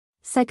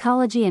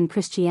Psychology and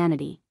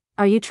Christianity.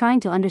 Are you trying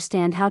to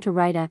understand how to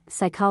write a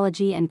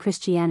Psychology and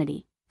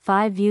Christianity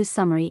 5 Views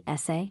summary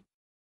essay?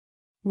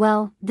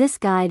 Well, this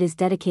guide is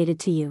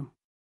dedicated to you.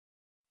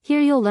 Here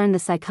you'll learn the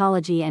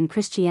psychology and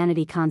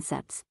Christianity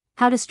concepts,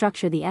 how to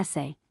structure the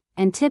essay,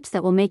 and tips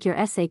that will make your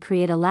essay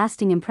create a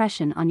lasting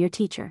impression on your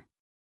teacher.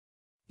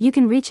 You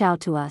can reach out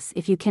to us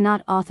if you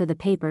cannot author the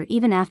paper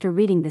even after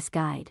reading this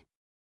guide.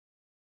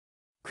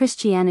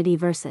 Christianity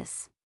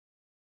versus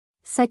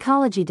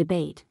Psychology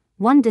debate.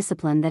 One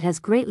discipline that has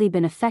greatly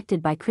been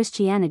affected by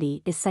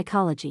Christianity is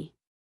psychology.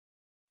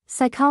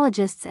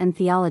 Psychologists and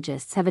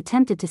theologians have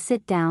attempted to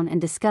sit down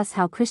and discuss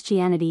how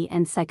Christianity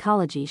and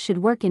psychology should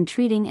work in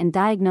treating and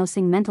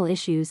diagnosing mental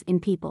issues in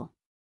people.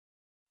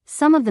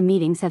 Some of the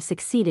meetings have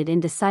succeeded in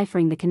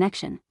deciphering the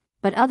connection,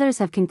 but others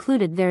have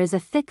concluded there is a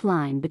thick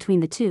line between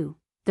the two.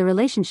 The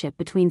relationship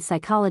between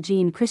psychology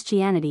and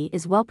Christianity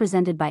is well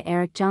presented by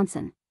Eric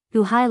Johnson,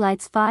 who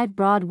highlights 5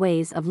 broad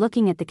ways of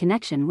looking at the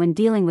connection when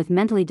dealing with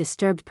mentally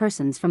disturbed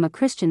persons from a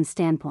Christian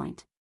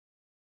standpoint.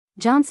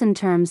 Johnson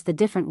terms the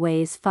different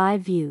ways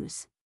 5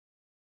 views.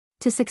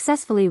 To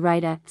successfully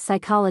write a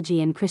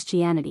Psychology and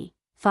Christianity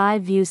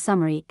 5 Views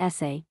summary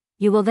essay,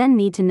 you will then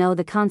need to know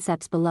the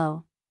concepts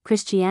below: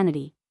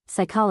 Christianity,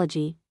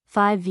 psychology,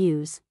 5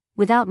 views.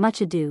 Without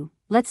much ado,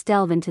 let's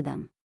delve into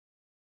them.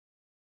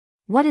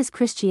 What is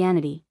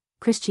Christianity?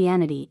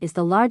 Christianity is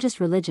the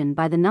largest religion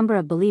by the number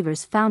of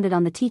believers, founded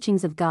on the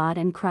teachings of God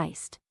and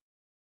Christ.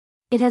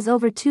 It has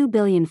over 2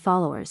 billion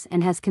followers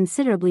and has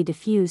considerably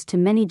diffused to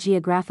many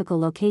geographical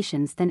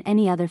locations than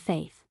any other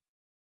faith.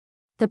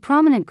 The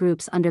prominent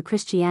groups under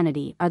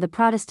Christianity are the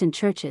Protestant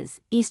churches,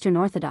 Eastern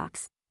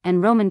Orthodox,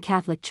 and Roman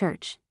Catholic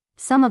Church.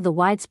 Some of the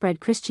widespread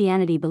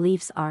Christianity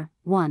beliefs are: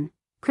 1.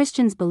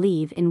 Christians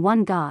believe in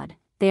one God,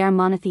 they are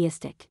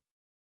monotheistic.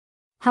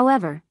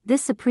 However,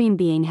 this supreme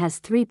being has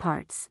 3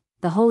 parts: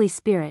 the Holy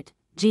Spirit,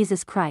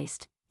 Jesus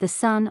Christ, the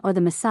Son or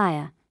the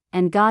Messiah,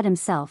 and God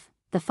Himself,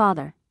 the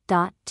Father.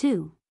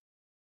 2.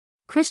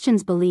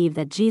 Christians believe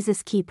that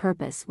Jesus' key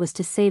purpose was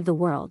to save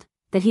the world,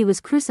 that He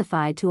was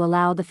crucified to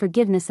allow the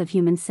forgiveness of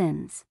human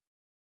sins.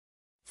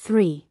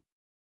 3.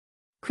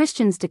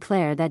 Christians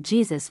declare that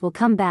Jesus will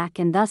come back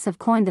and thus have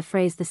coined the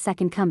phrase the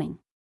Second Coming.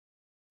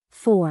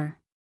 4.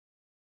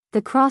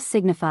 The cross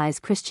signifies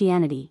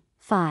Christianity.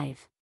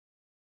 5.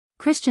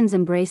 Christians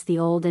embrace the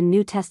Old and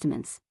New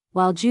Testaments,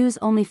 while Jews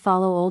only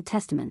follow Old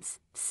Testaments.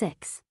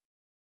 6.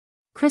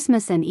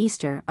 Christmas and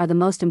Easter are the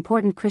most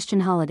important Christian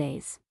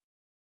holidays.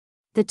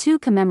 The two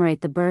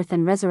commemorate the birth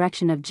and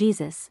resurrection of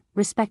Jesus,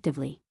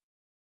 respectively.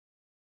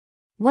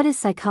 What is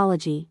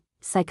psychology?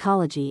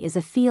 Psychology is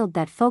a field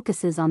that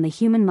focuses on the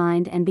human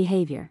mind and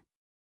behavior.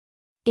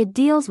 It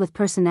deals with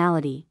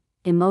personality,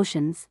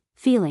 emotions,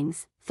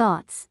 feelings,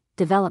 thoughts,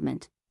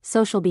 development,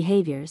 social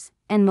behaviors,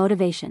 and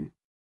motivation.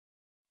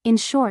 In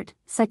short,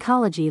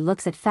 psychology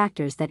looks at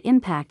factors that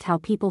impact how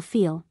people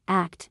feel,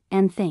 act,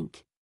 and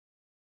think.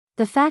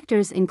 The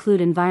factors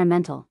include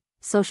environmental,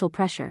 social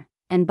pressure,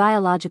 and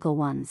biological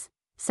ones.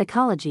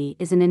 Psychology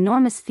is an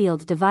enormous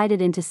field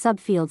divided into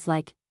subfields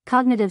like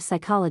cognitive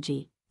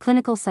psychology,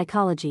 clinical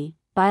psychology,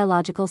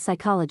 biological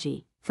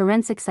psychology,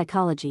 forensic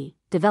psychology,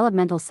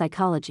 developmental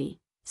psychology,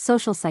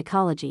 social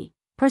psychology,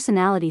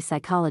 personality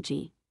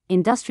psychology,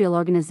 industrial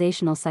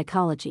organizational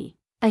psychology.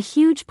 A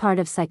huge part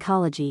of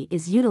psychology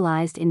is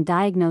utilized in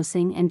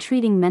diagnosing and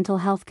treating mental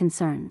health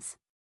concerns.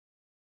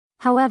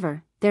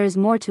 However, there is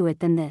more to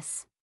it than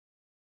this.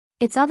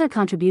 Its other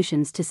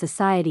contributions to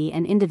society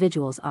and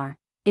individuals are: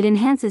 it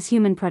enhances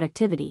human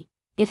productivity,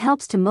 it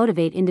helps to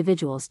motivate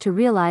individuals to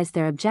realize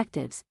their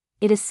objectives,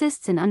 it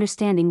assists in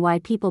understanding why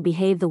people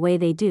behave the way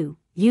they do,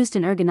 used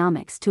in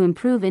ergonomics to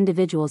improve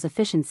individuals'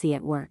 efficiency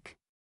at work.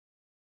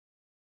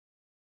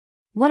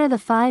 What are the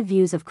 5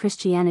 views of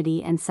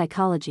Christianity and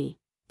psychology?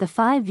 The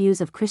 5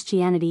 views of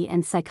Christianity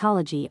and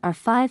psychology are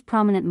 5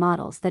 prominent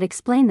models that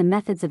explain the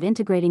methods of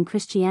integrating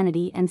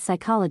Christianity and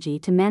psychology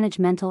to manage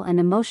mental and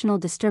emotional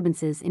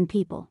disturbances in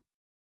people.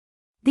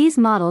 These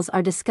models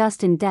are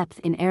discussed in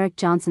depth in Eric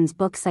Johnson's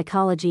book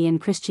Psychology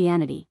and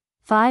Christianity,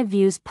 5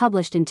 Views,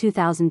 published in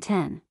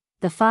 2010.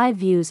 The 5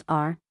 views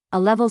are: a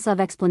levels of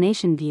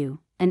explanation view,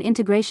 an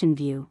integration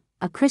view,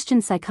 a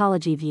Christian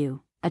psychology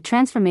view, a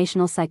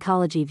transformational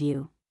psychology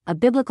view, a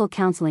biblical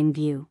counseling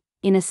view.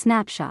 In a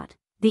snapshot,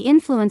 the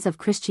influence of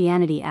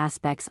Christianity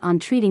aspects on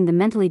treating the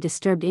mentally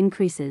disturbed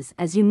increases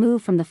as you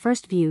move from the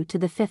first view to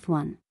the 5th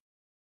one.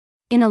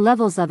 In a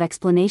levels of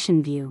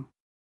explanation view,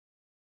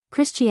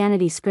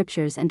 Christianity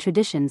scriptures and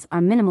traditions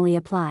are minimally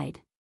applied.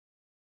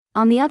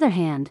 On the other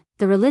hand,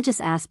 the religious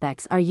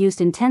aspects are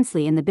used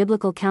intensely in the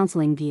biblical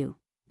counseling view.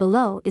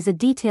 Below is a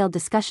detailed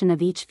discussion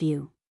of each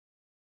view.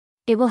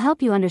 It will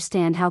help you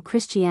understand how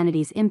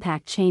Christianity's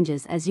impact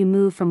changes as you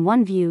move from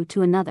one view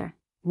to another.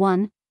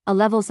 1. A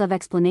levels of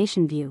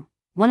explanation view.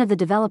 One of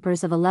the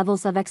developers of a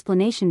levels of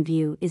explanation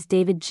view is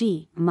David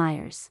G.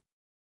 Myers.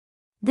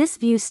 This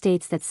view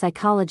states that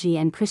psychology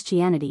and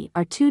Christianity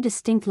are 2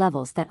 distinct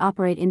levels that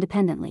operate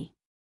independently.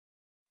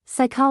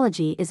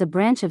 Psychology is a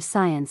branch of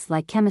science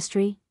like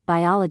chemistry,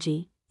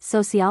 biology,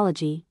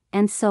 sociology,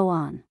 and so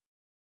on.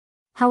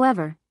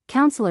 However,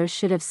 counselors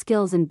should have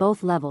skills in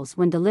both levels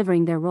when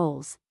delivering their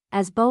roles,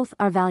 as both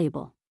are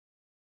valuable.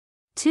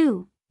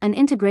 2. An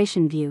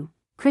integration view.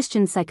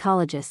 Christian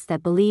psychologists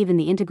that believe in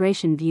the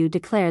integration view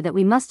declare that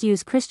we must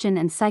use Christian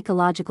and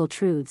psychological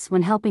truths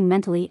when helping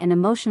mentally and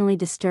emotionally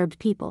disturbed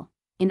people.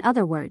 In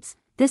other words,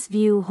 this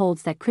view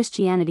holds that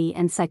Christianity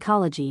and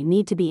psychology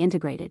need to be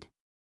integrated.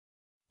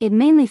 It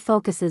mainly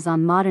focuses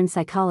on modern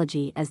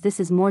psychology as this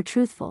is more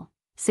truthful.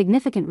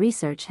 Significant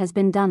research has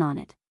been done on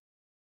it.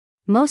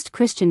 Most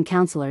Christian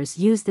counselors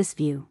use this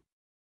view.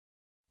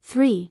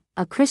 3.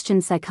 A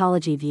Christian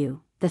psychology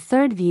view. The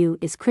third view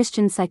is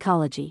Christian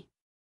psychology.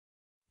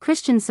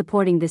 Christians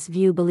supporting this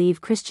view believe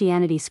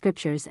Christianity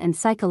scriptures and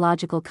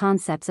psychological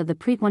concepts of the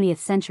pre-20th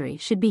century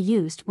should be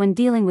used when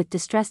dealing with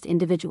distressed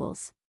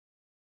individuals.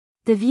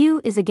 The view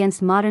is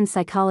against modern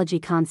psychology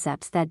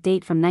concepts that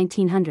date from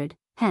 1900,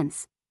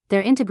 hence,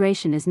 their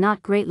integration is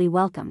not greatly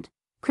welcomed.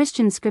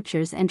 Christian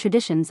scriptures and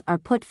traditions are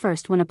put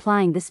first when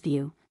applying this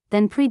view,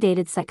 then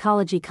predated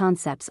psychology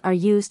concepts are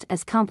used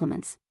as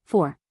complements.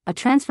 4. A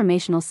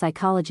transformational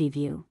psychology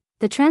view.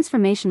 The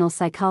transformational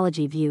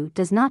psychology view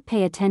does not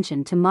pay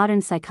attention to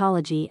modern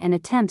psychology and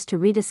attempts to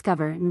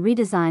rediscover and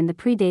redesign the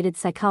predated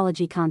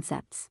psychology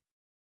concepts.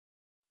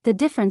 The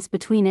difference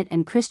between it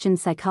and Christian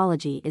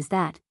psychology is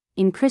that,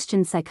 in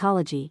Christian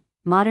psychology,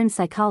 modern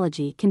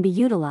psychology can be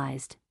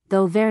utilized,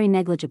 though very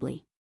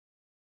negligibly.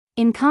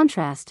 In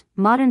contrast,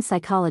 modern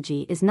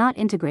psychology is not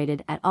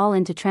integrated at all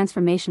into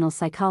transformational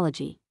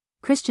psychology.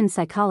 Christian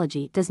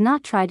psychology does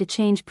not try to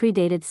change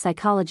predated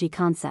psychology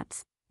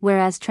concepts,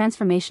 whereas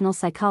transformational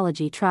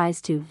psychology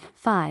tries to.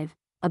 5.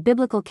 A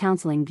biblical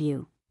counseling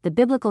view. The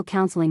biblical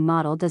counseling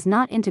model does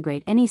not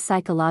integrate any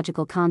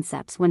psychological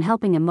concepts when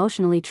helping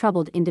emotionally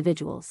troubled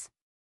individuals.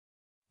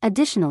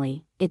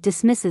 Additionally, it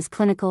dismisses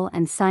clinical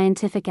and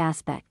scientific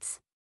aspects.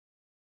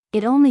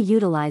 It only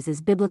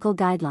utilizes biblical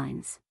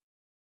guidelines.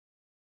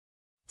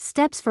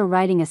 Steps for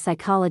writing a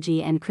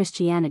Psychology and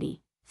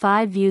Christianity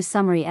 5 Views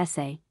Summary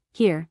Essay.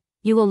 Here,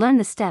 you will learn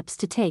the steps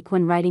to take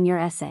when writing your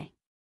essay.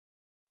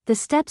 The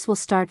steps will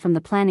start from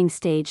the planning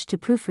stage to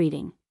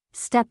proofreading.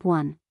 Step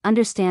 1.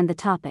 Understand the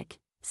topic.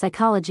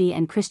 Psychology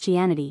and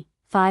Christianity,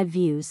 5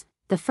 views.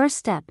 The first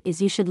step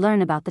is you should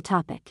learn about the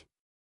topic.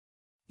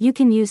 You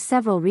can use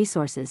several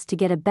resources to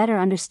get a better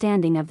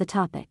understanding of the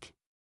topic.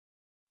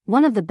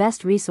 One of the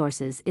best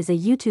resources is a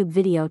YouTube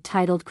video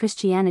titled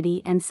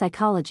Christianity and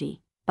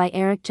Psychology, by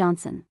Eric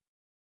Johnson.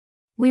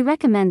 We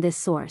recommend this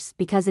source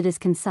because it is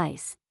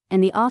concise,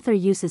 and the author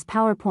uses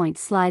PowerPoint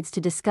slides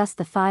to discuss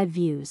the 5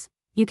 views.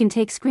 You can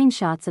take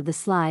screenshots of the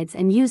slides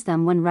and use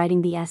them when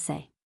writing the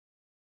essay.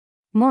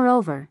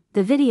 Moreover,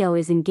 the video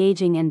is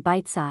engaging and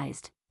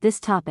bite-sized. This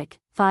topic,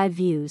 5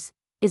 views,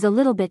 is a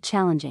little bit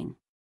challenging.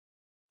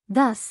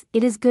 Thus,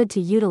 it is good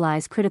to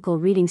utilize critical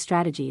reading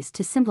strategies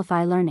to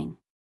simplify learning.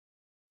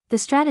 The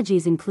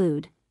strategies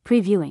include: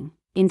 previewing,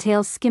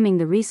 entails skimming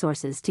the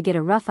resources to get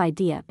a rough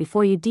idea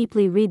before you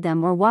deeply read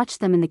them or watch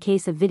them in the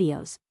case of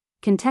videos.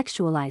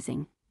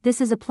 Contextualizing,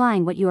 this is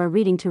applying what you are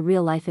reading to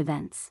real-life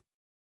events.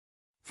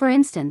 For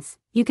instance,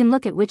 you can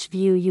look at which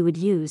view you would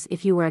use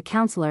if you were a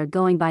counselor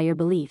going by your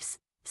beliefs.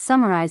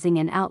 Summarizing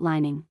and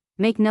outlining,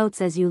 make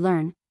notes as you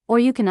learn, or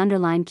you can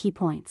underline key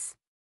points.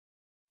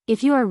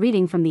 If you are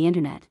reading from the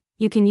internet,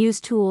 you can use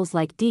tools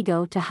like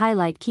Digo to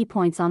highlight key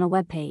points on a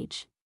web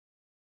page.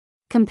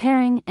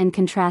 Comparing and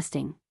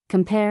contrasting,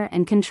 compare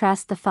and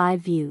contrast the 5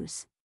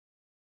 views.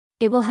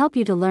 It will help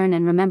you to learn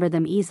and remember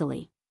them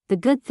easily. The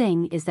good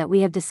thing is that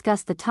we have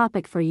discussed the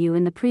topic for you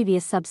in the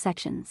previous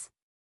subsections.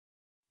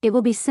 It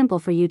will be simple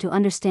for you to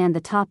understand the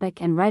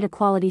topic and write a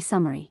quality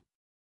summary.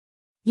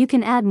 You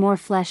can add more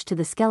flesh to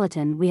the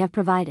skeleton we have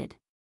provided.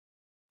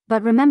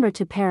 But remember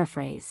to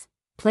paraphrase: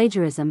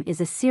 plagiarism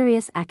is a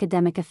serious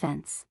academic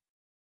offense.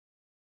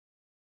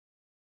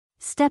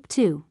 Step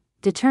 2.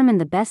 Determine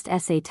the best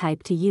essay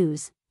type to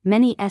use.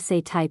 Many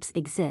essay types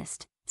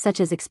exist, such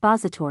as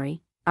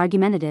expository,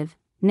 argumentative,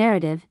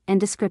 narrative, and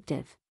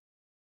descriptive.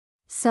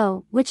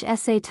 So, which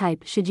essay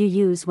type should you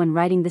use when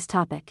writing this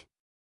topic?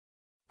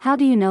 How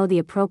do you know the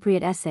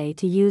appropriate essay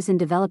to use in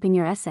developing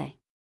your essay?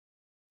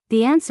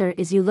 The answer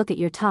is you look at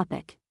your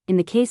topic. In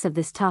the case of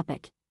this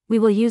topic, we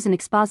will use an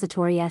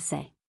expository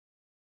essay.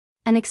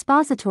 An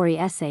expository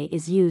essay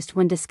is used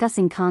when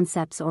discussing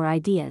concepts or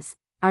ideas.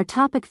 Our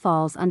topic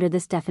falls under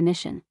this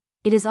definition.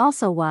 It is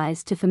also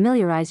wise to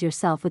familiarize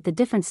yourself with the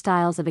different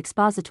styles of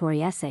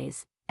expository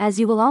essays, as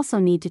you will also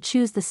need to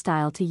choose the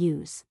style to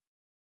use.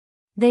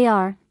 They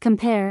are: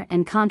 compare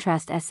and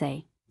contrast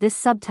essay.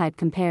 This subtype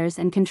compares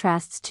and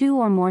contrasts 2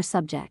 or more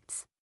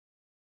subjects.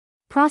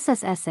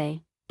 Process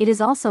essay. It is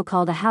also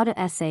called a how-to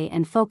essay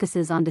and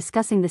focuses on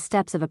discussing the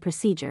steps of a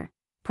procedure.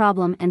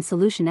 Problem and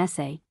solution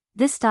essay.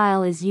 This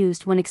style is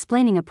used when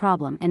explaining a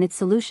problem and its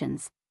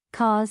solutions.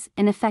 Cause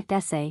and effect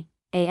essay.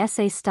 A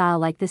essay style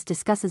like this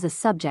discusses a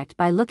subject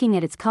by looking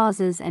at its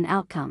causes and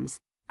outcomes.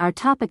 Our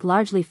topic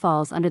largely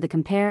falls under the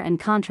compare and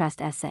contrast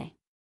essay.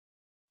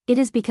 It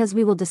is because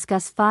we will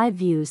discuss 5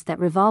 views that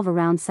revolve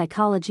around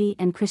psychology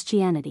and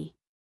Christianity.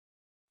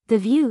 The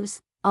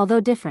views, although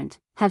different,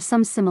 have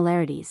some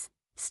similarities.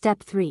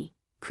 Step 3.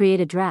 Create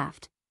a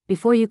draft.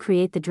 Before you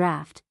create the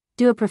draft,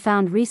 do a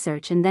profound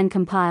research and then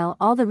compile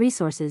all the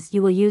resources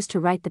you will use to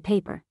write the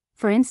paper,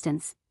 for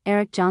instance,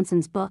 Eric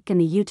Johnson's book and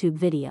the YouTube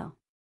video.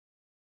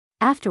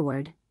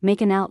 Afterward,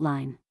 make an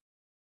outline.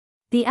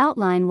 The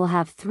outline will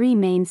have 3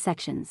 main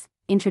sections: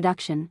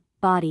 introduction,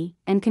 body,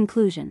 and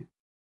conclusion.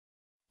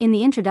 In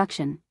the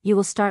introduction, you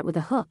will start with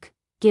a hook,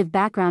 give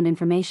background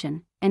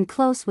information, and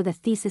close with a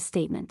thesis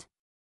statement.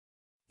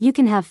 You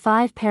can have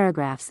 5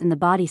 paragraphs in the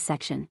body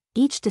section,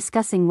 each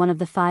discussing one of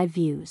the 5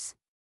 views.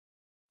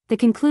 The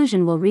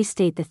conclusion will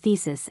restate the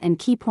thesis and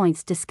key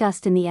points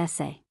discussed in the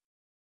essay.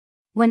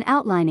 When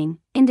outlining,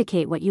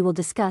 indicate what you will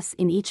discuss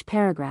in each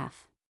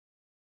paragraph.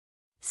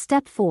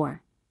 Step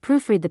 4.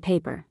 Proofread the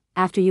paper.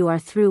 After you are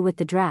through with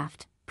the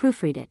draft,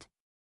 proofread it.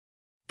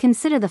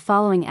 Consider the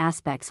following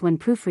aspects when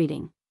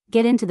proofreading.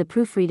 Get into the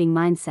proofreading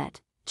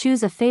mindset.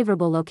 Choose a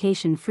favorable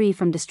location free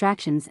from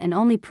distractions and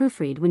only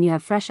proofread when you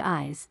have fresh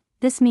eyes.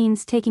 This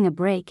means taking a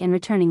break and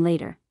returning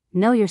later.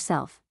 Know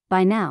yourself.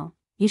 By now,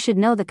 you should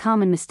know the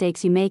common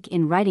mistakes you make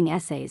in writing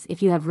essays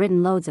if you have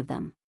written loads of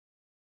them.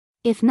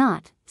 If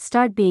not,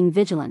 start being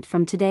vigilant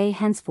from today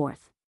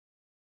henceforth.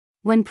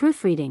 When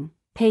proofreading,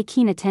 pay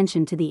keen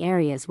attention to the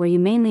areas where you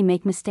mainly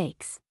make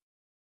mistakes.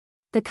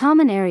 The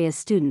common areas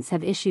students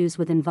have issues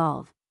with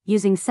involve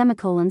using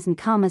semicolons and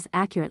commas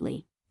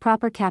accurately,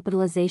 proper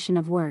capitalization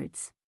of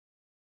words,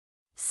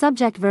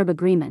 subject-verb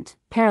agreement,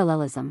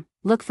 parallelism.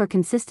 Look for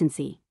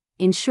consistency.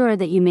 Ensure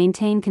that you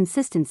maintain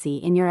consistency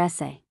in your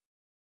essay.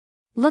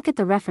 Look at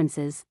the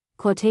references,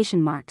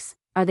 quotation marks,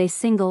 are they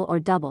single or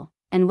double,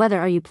 and whether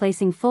are you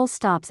placing full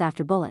stops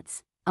after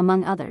bullets,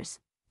 among others.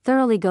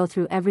 Thoroughly go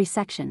through every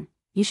section.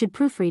 You should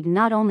proofread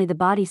not only the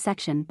body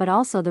section but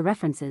also the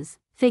references,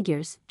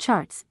 figures,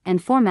 charts,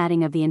 and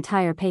formatting of the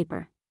entire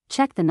paper.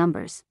 Check the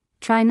numbers.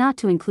 Try not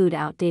to include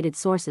outdated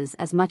sources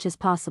as much as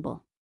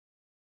possible.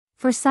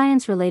 For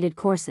science-related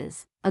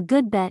courses, a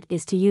good bet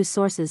is to use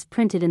sources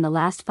printed in the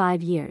last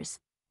 5 years,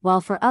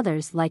 while for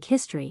others like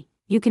history,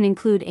 you can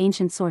include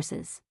ancient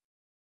sources.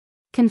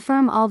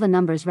 Confirm all the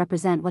numbers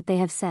represent what they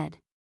have said.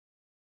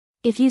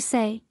 If you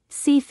say,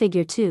 see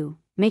Figure 2,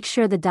 make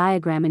sure the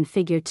diagram in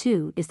Figure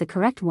 2 is the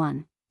correct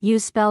one.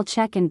 Use spell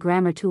check and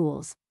grammar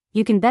tools.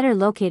 You can better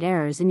locate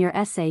errors in your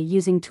essay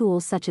using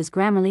tools such as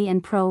Grammarly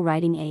and Pro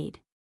Writing Aid.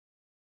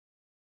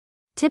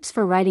 Tips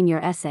for writing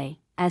your essay.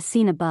 As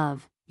seen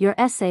above, your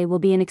essay will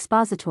be an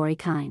expository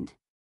kind.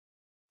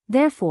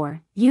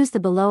 Therefore, use the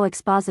below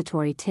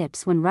expository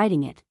tips when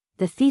writing it.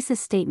 The thesis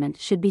statement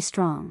should be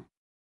strong.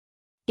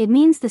 It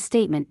means the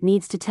statement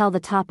needs to tell the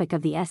topic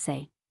of the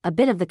essay, a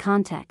bit of the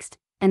context,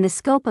 and the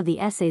scope of the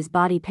essay's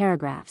body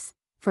paragraphs.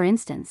 For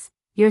instance,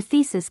 your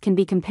thesis can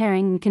be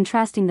comparing and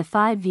contrasting the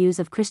 5 views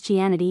of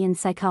Christianity and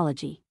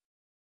psychology.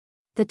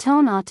 The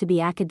tone ought to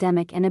be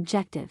academic and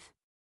objective.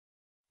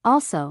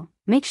 Also,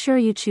 make sure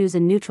you choose a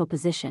neutral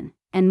position,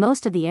 and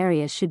most of the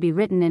areas should be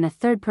written in a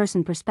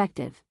third-person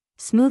perspective.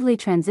 Smoothly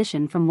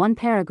transition from one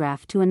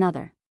paragraph to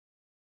another.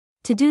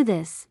 To do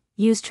this,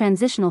 use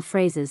transitional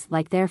phrases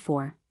like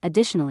therefore,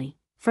 additionally,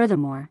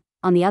 furthermore,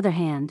 on the other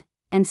hand,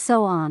 and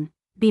so on.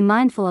 Be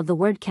mindful of the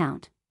word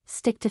count.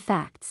 Stick to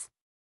facts.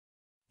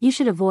 You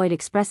should avoid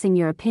expressing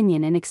your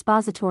opinion in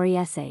expository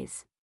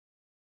essays.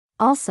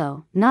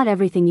 Also, not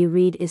everything you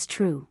read is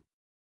true.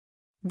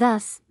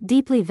 Thus,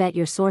 deeply vet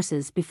your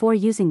sources before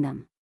using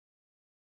them.